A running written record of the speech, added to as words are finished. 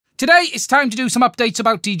Today it's time to do some updates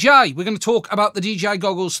about DJI. We're going to talk about the DJI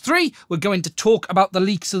Goggles 3, we're going to talk about the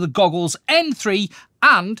leaks of the Goggles N3,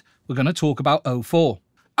 and we're going to talk about O4.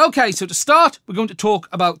 Okay, so to start, we're going to talk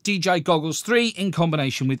about DJI Goggles 3 in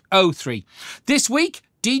combination with O3. This week,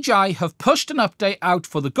 DJI have pushed an update out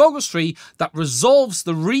for the Goggles 3 that resolves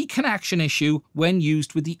the reconnection issue when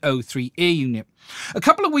used with the O3 air unit. A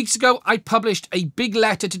couple of weeks ago, I published a big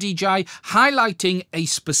letter to DJI highlighting a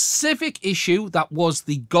specific issue that was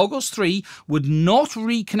the Goggles 3 would not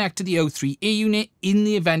reconnect to the O3 air unit in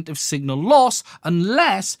the event of signal loss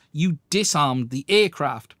unless you disarmed the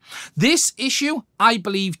aircraft. This issue, I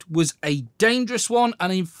believed, was a dangerous one,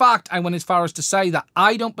 and in fact, I went as far as to say that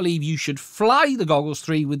I don't believe you should fly the Goggles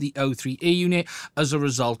 3 with the O3 air unit as a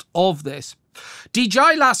result of this.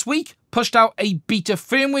 DJI last week pushed out a beta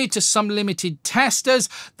firmware to some limited testers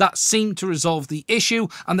that seemed to resolve the issue,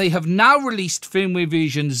 and they have now released firmware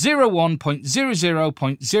version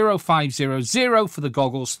 01.00.0500 for the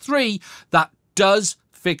Goggles 3 that does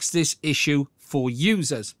fix this issue for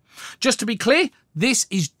users. Just to be clear, this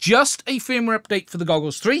is just a firmware update for the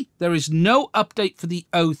Goggles 3. There is no update for the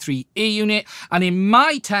O3 air unit, and in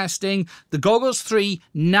my testing, the Goggles 3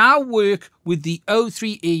 now work with the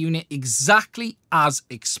O3 air unit exactly as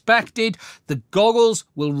expected. The goggles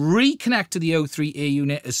will reconnect to the O3 air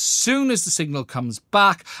unit as soon as the signal comes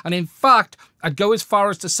back, and in fact, I'd go as far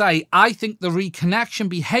as to say I think the reconnection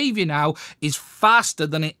behavior now is faster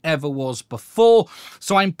than it ever was before.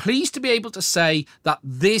 So I'm pleased to be able to say that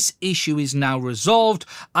this issue is now resolved.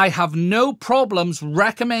 I have no problems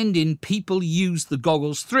recommending people use the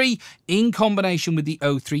Goggles 3 in combination with the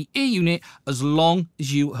O3 air unit as long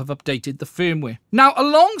as you have updated the firmware. Now,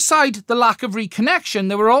 alongside the lack of reconnection,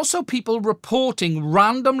 there were also people reporting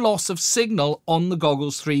random loss of signal on the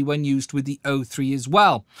Goggles 3 when used with the O3 as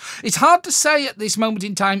well. It's hard to say at this moment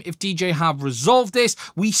in time if DJI have resolved this.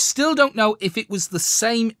 We still don't know if it was the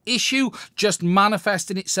same issue just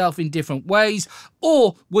manifesting itself in different ways,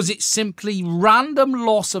 or was it simply random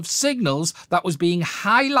loss of signals that was being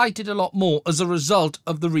highlighted a lot more as a result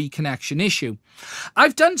of the reconnection issue.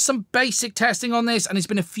 I've done some basic testing on this, and it's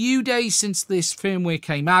been a few days since this firmware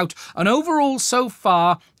came out, and overall so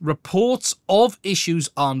far reports of issues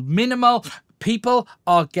are minimal. People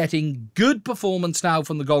are getting good performance now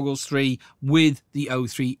from the Goggles 3 with the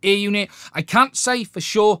O3 air unit. I can't say for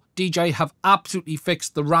sure DJI have absolutely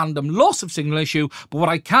fixed the random loss of signal issue, but what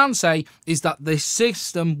I can say is that the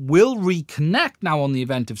system will reconnect now on the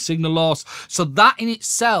event of signal loss, so that in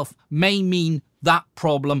itself may mean that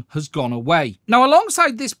problem has gone away. Now,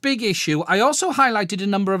 alongside this big issue, I also highlighted a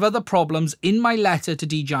number of other problems in my letter to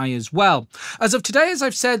DJI as well. As of today, as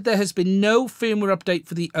I've said, there has been no firmware update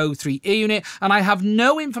for the O3 air unit, and I have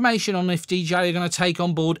no information on if DJI are going to take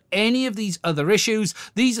on board any of these other issues.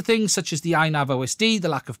 These are things such as the iNav OSD, the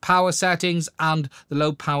lack of power settings, and the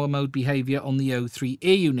low power mode behavior on the O3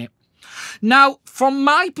 air unit. Now, from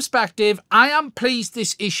my perspective, I am pleased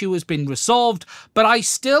this issue has been resolved, but I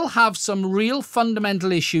still have some real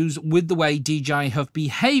fundamental issues with the way DJI have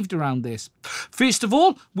behaved around this. First of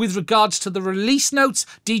all, with regards to the release notes,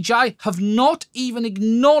 DJI have not even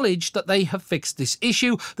acknowledged that they have fixed this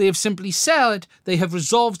issue. They have simply said they have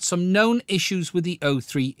resolved some known issues with the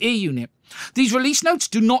O3 air unit. These release notes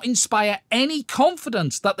do not inspire any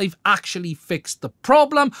confidence that they've actually fixed the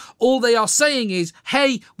problem. All they are saying is,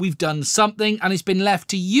 hey, we've done something, and it's been left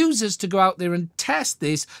to users to go out there and test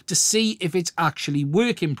this to see if it's actually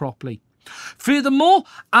working properly. Furthermore,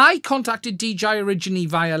 I contacted DJI originally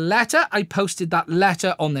via letter. I posted that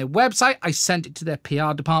letter on their website, I sent it to their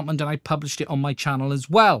PR department, and I published it on my channel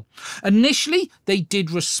as well. Initially, they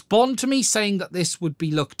did respond to me saying that this would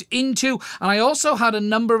be looked into, and I also had a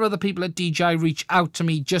number of other people at DJI reach out to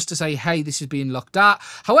me just to say, hey, this is being looked at.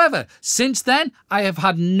 However, since then, I have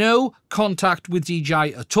had no contact with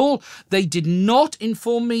DJI at all. They did not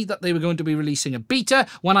inform me that they were going to be releasing a beta.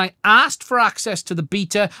 When I asked for access to the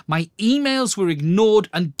beta, my emails were ignored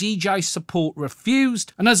and DJI support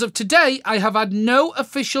refused. And as of today, I have had no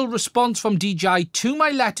official response from DJI to my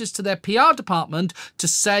letters to their PR department to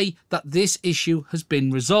say that this issue has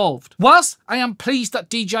been resolved. Whilst I am pleased that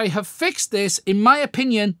DJI have fixed this, in my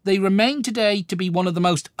opinion, they remain today to be one of the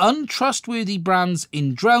most untrustworthy brands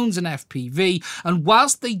in drones and FPV. And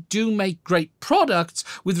whilst they do make great products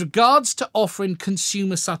with regards to offering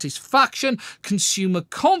consumer satisfaction, consumer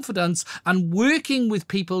confidence, and working with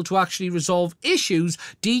people to actually resolve issues,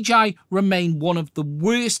 DJI remain one of the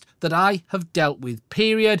worst that I have dealt with,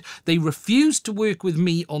 period. They refuse to work with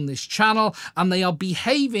me on this channel, and they are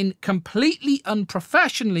behaving completely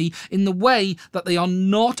unprofessionally in the way that they are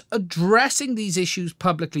not addressing these issues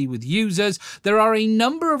publicly with users. There are a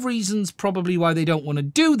number of reasons probably why they don't want to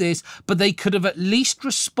do this, but they could have at least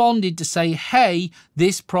responded to say, hey,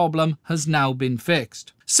 this problem has now been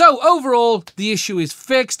fixed. So overall, the issue is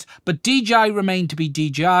fixed, but DJI remain to be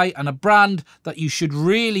DJI and a brand that you should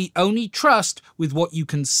really only trust with what you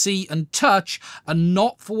can see and touch, and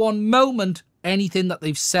not for one moment anything that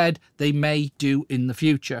they've said they may do in the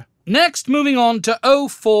future. Next, moving on to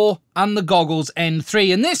O4 and the Goggles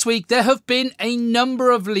N3. And this week, there have been a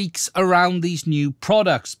number of leaks around these new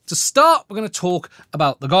products. To start, we're going to talk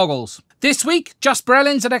about the goggles. This week, Jasper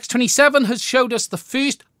Ellens at X27 has showed us the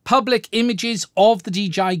first public images of the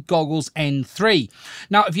DJI Goggles N3.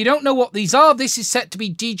 Now, if you don't know what these are, this is set to be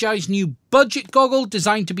DJI's new budget goggle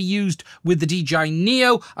designed to be used with the DJI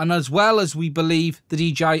Neo and as well as, we believe, the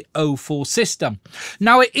DJI O4 system.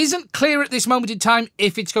 Now, it isn't clear at this moment in time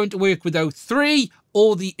if it's going to work with O3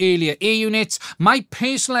 or the earlier air units. My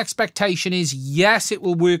personal expectation is yes, it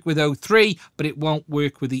will work with O3, but it won't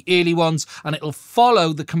work with the early ones, and it'll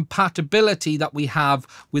follow the compatibility that we have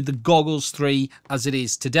with the Goggles 3 as it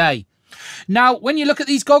is today. Now, when you look at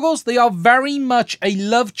these goggles, they are very much a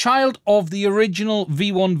love child of the original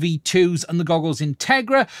V1, V2s and the Goggles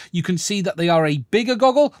Integra. You can see that they are a bigger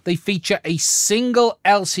goggle. They feature a single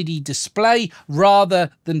LCD display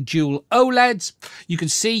rather than dual OLEDs. You can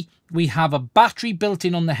see we have a battery built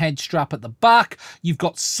in on the head strap at the back. You've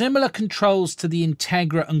got similar controls to the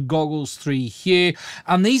Integra and Goggles 3 here.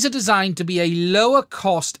 And these are designed to be a lower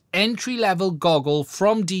cost entry-level goggle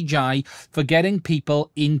from DJI for getting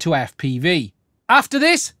people into FPV. After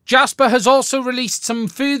this, Jasper has also released some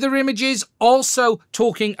further images, also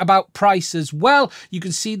talking about price as well. You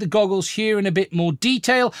can see the goggles here in a bit more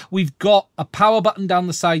detail. We've got a power button down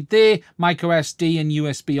the side there, micro SD and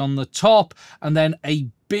USB on the top, and then a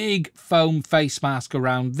big foam face mask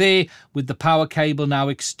around there with the power cable now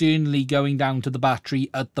externally going down to the battery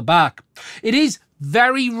at the back. It is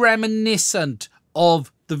very reminiscent of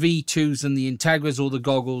the V2s and the Integras or the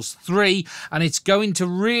Goggles 3, and it's going to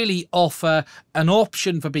really offer an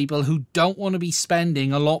option for people who don't want to be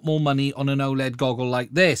spending a lot more money on an OLED goggle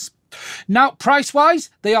like this. Now, price-wise,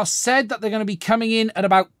 they are said that they're going to be coming in at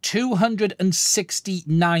about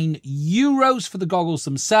 €269 for the goggles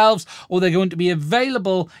themselves, or they're going to be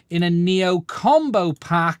available in a Neo combo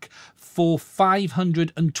pack for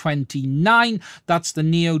 $529. That's the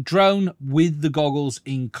Neo drone with the goggles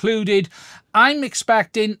included. I'm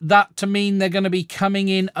expecting that to mean they're going to be coming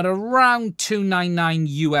in at around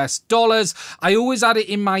 $299. I always had it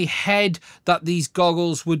in my head that these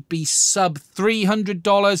goggles would be sub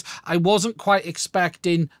 $300. I wasn't quite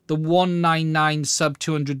expecting the $199 sub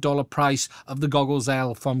 $200 price of the Goggles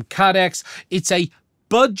L from Cadex. It's a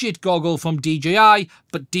budget goggle from DJI,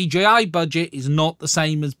 but DJI budget is not the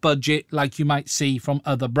same as budget like you might see from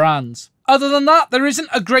other brands. Other than that, there isn't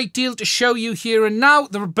a great deal to show you here and now.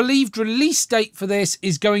 The believed release date for this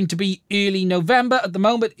is going to be early November. At the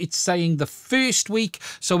moment, it's saying the first week,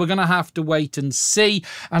 so we're going to have to wait and see.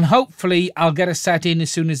 And hopefully, I'll get a set in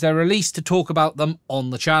as soon as they're released to talk about them on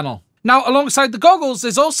the channel. Now, alongside the goggles,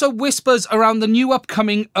 there's also whispers around the new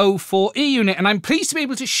upcoming O4 air unit, and I'm pleased to be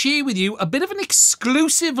able to share with you a bit of an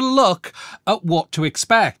exclusive look at what to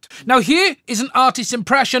expect. Now, here is an artist's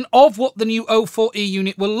impression of what the new O4 air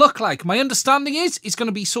unit will look like. My understanding is it's going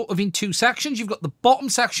to be sort of in two sections. You've got the bottom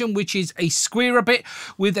section, which is a squarer bit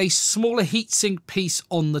with a smaller heatsink piece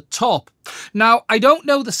on the top. Now, I don't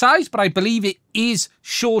know the size, but I believe it is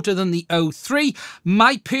shorter than the O3.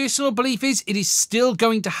 My personal belief is it is still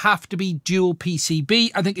going to have to be dual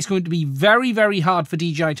PCB. I think it's going to be very, very hard for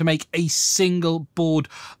DJI to make a single board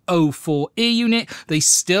O4 air unit. They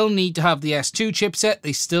still need to have the S2 chipset.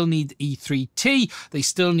 They still need the E3T. They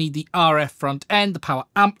still need the RF front end, the power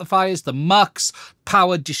amplifiers, the MUX,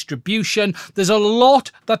 power distribution. There's a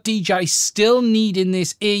lot that DJI still need in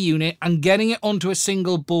this air unit, and getting it onto a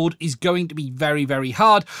single board is going to be very, very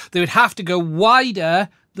hard. They would have to go wider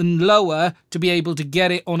than lower to be able to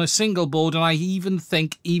get it on a single board, and I even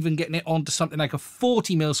think even getting it onto something like a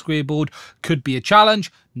 40mm square board could be a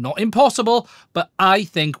challenge. Not impossible, but I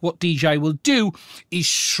think what DJI will do is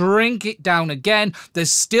shrink it down again.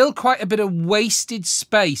 There's still quite a bit of wasted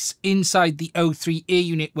space inside the O3 Air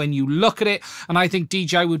unit when you look at it, and I think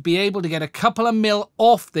DJI would be able to get a couple of mil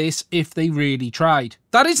off this if they really tried.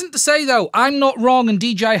 That isn't to say, though, I'm not wrong and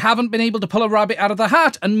DJI haven't been able to pull a rabbit out of the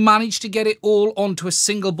hat and manage to get it all onto a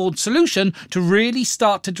single board solution to really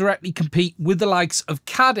start to directly compete with the likes of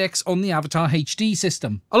Cadex on the Avatar HD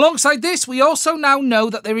system. Alongside this, we also now know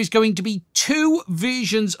that there is going to be 2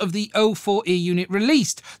 versions of the O4 Air unit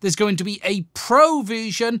released. There's going to be a Pro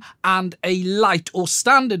version and a light or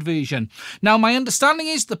standard version. Now, my understanding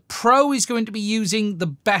is the Pro is going to be using the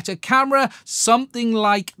better camera, something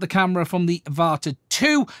like the camera from the Avatar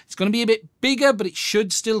 2. It's going to be a bit bigger, but it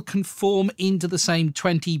should still conform into the same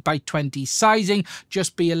 20x20 sizing,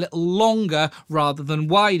 just be a little longer rather than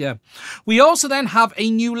wider. We also then have a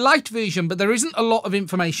new light version, but there isn't a lot of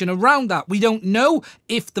information around that. We don't know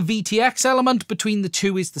if the VTX element between the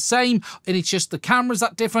two is the same and it's just the cameras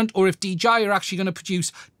that different, or if DJI are actually going to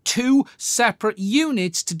produce 2 separate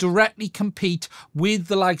units to directly compete with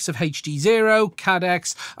the likes of HD0,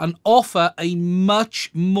 Cadex, and offer a much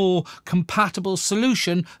more compatible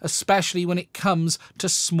solution, especially when it comes to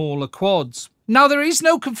smaller quads. Now, there is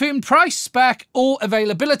no confirmed price, spec, or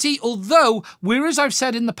availability, although, whereas I've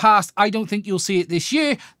said in the past, I don't think you'll see it this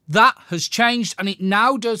year, that has changed and it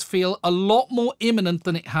now does feel a lot more imminent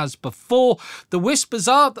than it has before. The whispers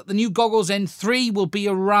are that the new Goggles N3 will be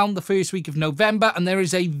around the first week of November, and there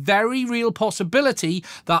is a very real possibility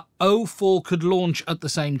that O4 could launch at the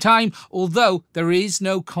same time, although there is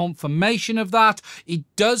no confirmation of that. It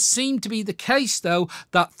does seem to be the case, though,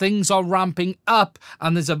 that things are ramping up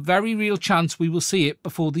and there's a very real chance we will see it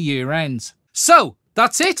before the year ends. So,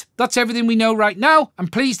 that's it. That's everything we know right now. I'm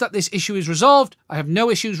pleased that this issue is resolved. I have no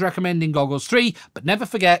issues recommending Goggles 3, but never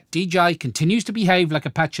forget, DJI continues to behave like a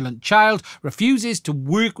petulant child, refuses to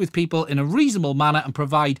work with people in a reasonable manner and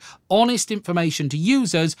provide honest information to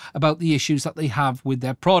users about the issues that they have with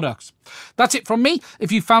their products. That's it from me.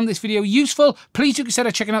 If you found this video useful, please do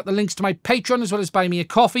consider checking out the links to my Patreon as well as buying me a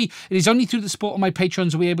coffee. It is only through the support of my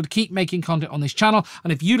patrons that we're able to keep making content on this channel,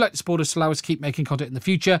 and if you'd like to support us to allow us to keep making content in the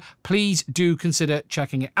future, please do consider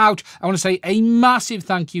checking it out. I want to say a massive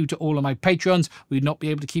thank you to all of my patrons. We'd not be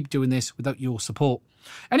able to keep doing this without your support.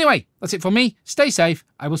 Anyway, that's it from me. Stay safe.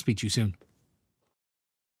 I will speak to you soon.